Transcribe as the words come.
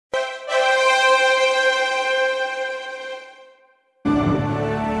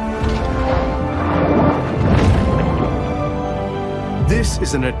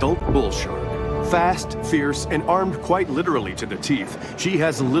is an adult bull shark. Fast, fierce, and armed quite literally to the teeth, she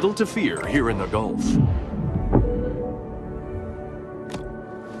has little to fear here in the Gulf.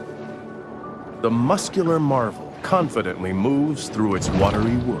 The muscular marvel confidently moves through its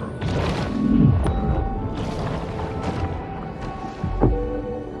watery world.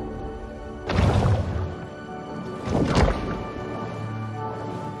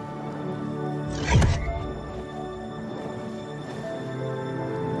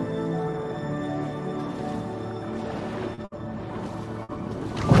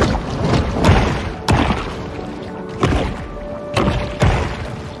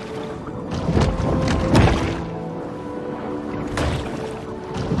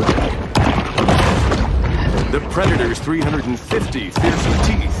 The predator's 350 fearsome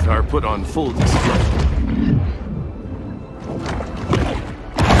teeth are put on full display.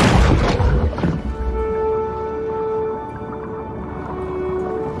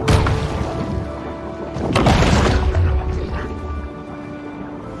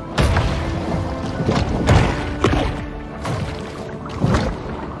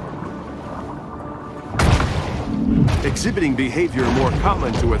 Exhibiting behavior more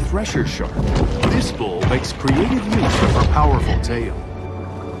common to a thresher shark, this bull makes creative use of her powerful tail.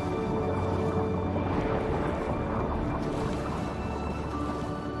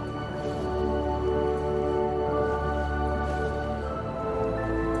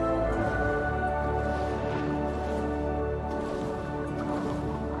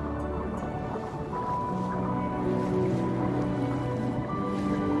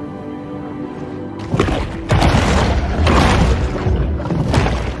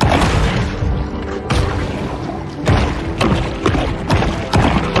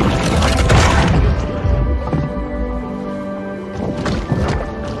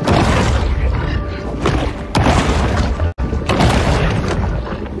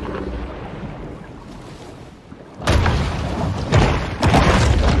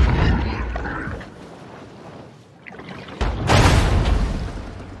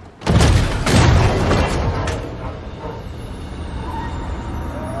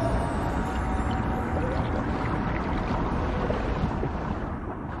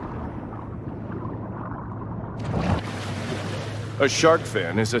 A shark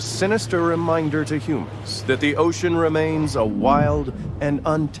fin is a sinister reminder to humans that the ocean remains a wild and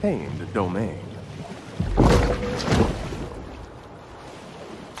untamed domain.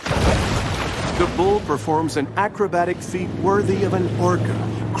 The bull performs an acrobatic feat worthy of an orca,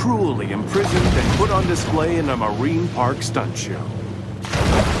 cruelly imprisoned and put on display in a marine park stunt show.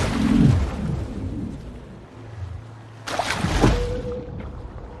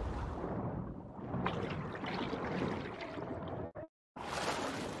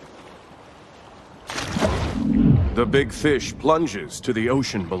 The big fish plunges to the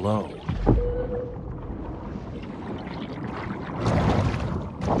ocean below.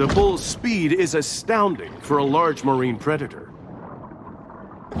 The bull's speed is astounding for a large marine predator.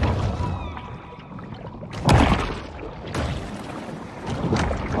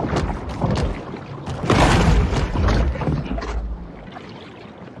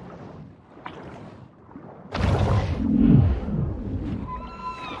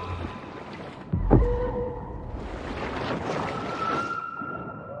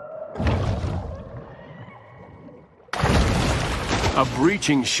 A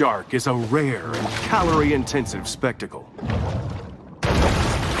breaching shark is a rare and calorie-intensive spectacle.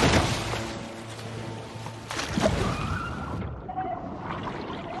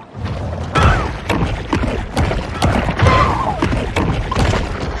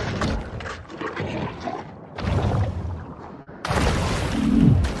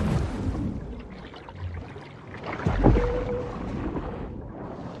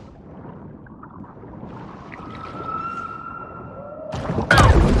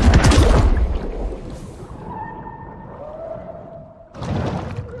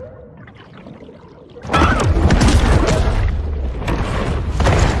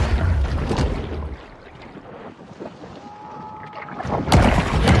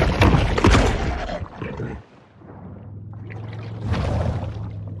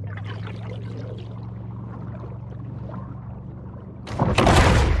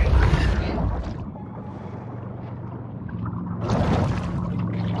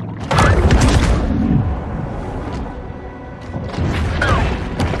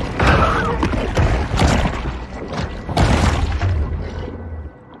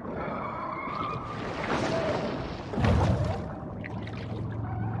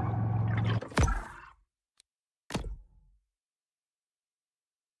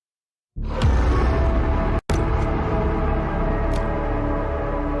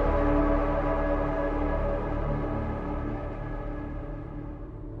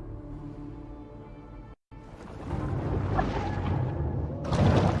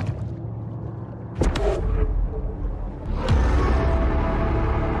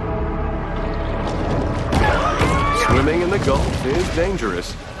 life is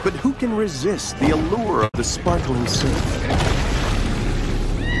dangerous, but who can resist the allure of the sparkling surf?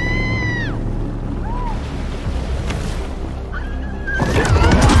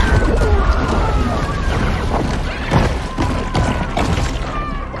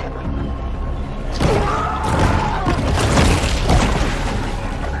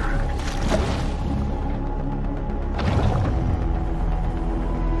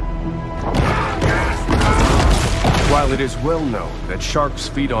 While it is well known that sharks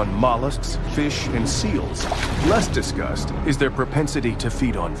feed on mollusks, fish, and seals, less discussed is their propensity to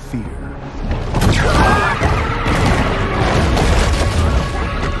feed on fear.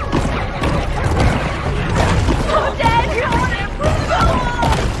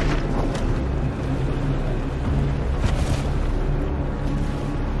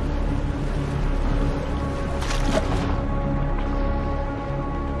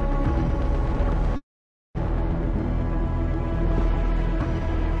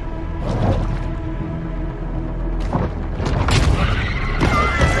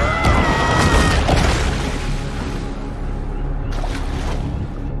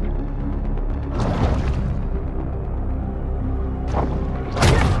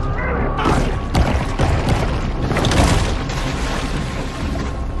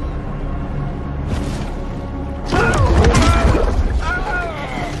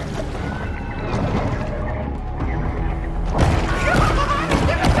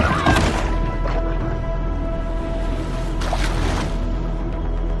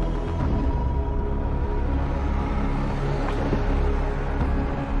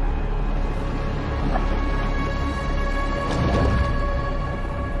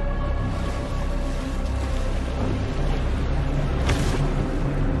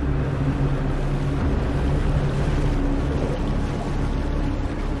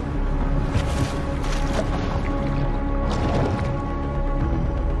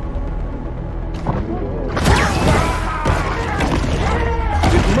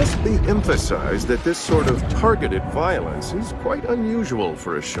 Emphasize that this sort of targeted violence is quite unusual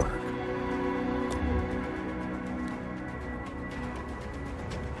for a shark.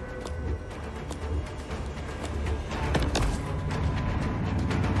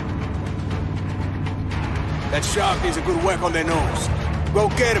 That shark needs a good whack on their nose. Go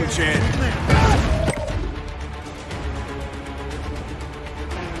get him, Chad.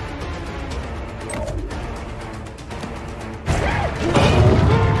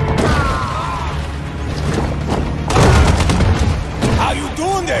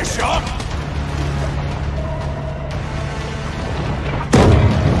 Shark!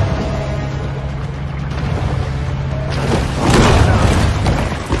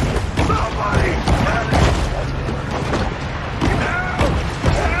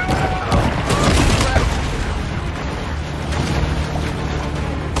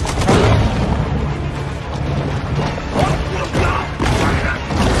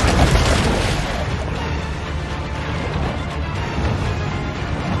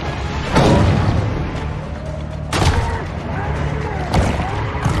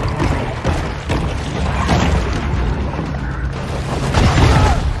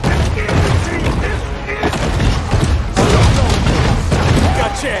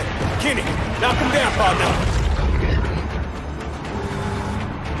 Knock him down, partner.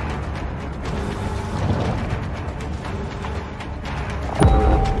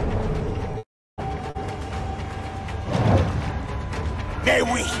 They're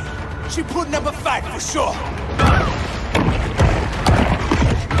weak. She putting up a fight for sure.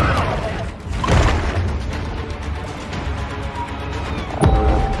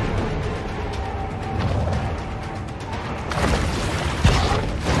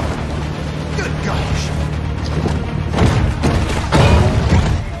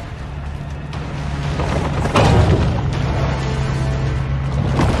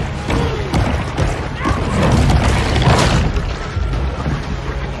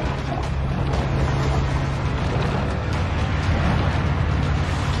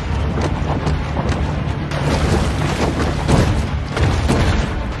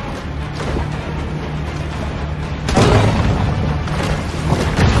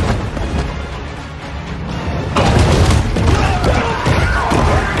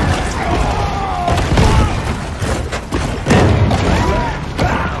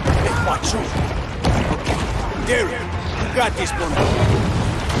 Got this one.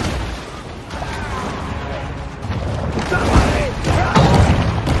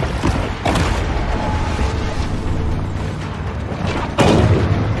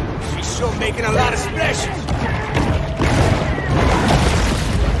 She's sure making a lot of splashes.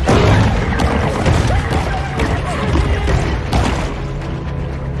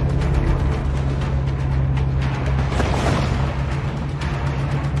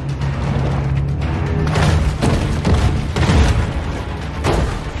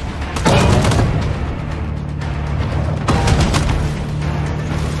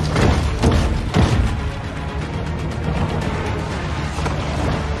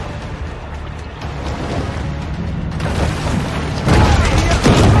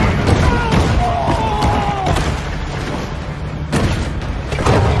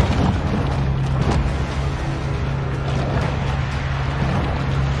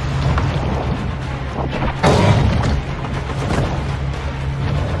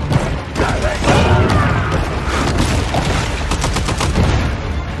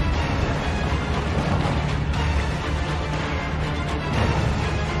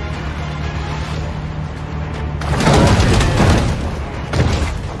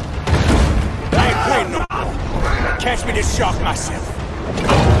 Catch me to shock myself.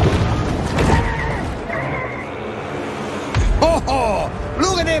 Oh,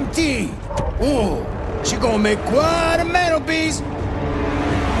 look at them teeth. Oh, she gonna make quite a mantelpiece.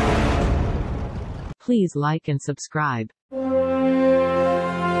 Please like and subscribe.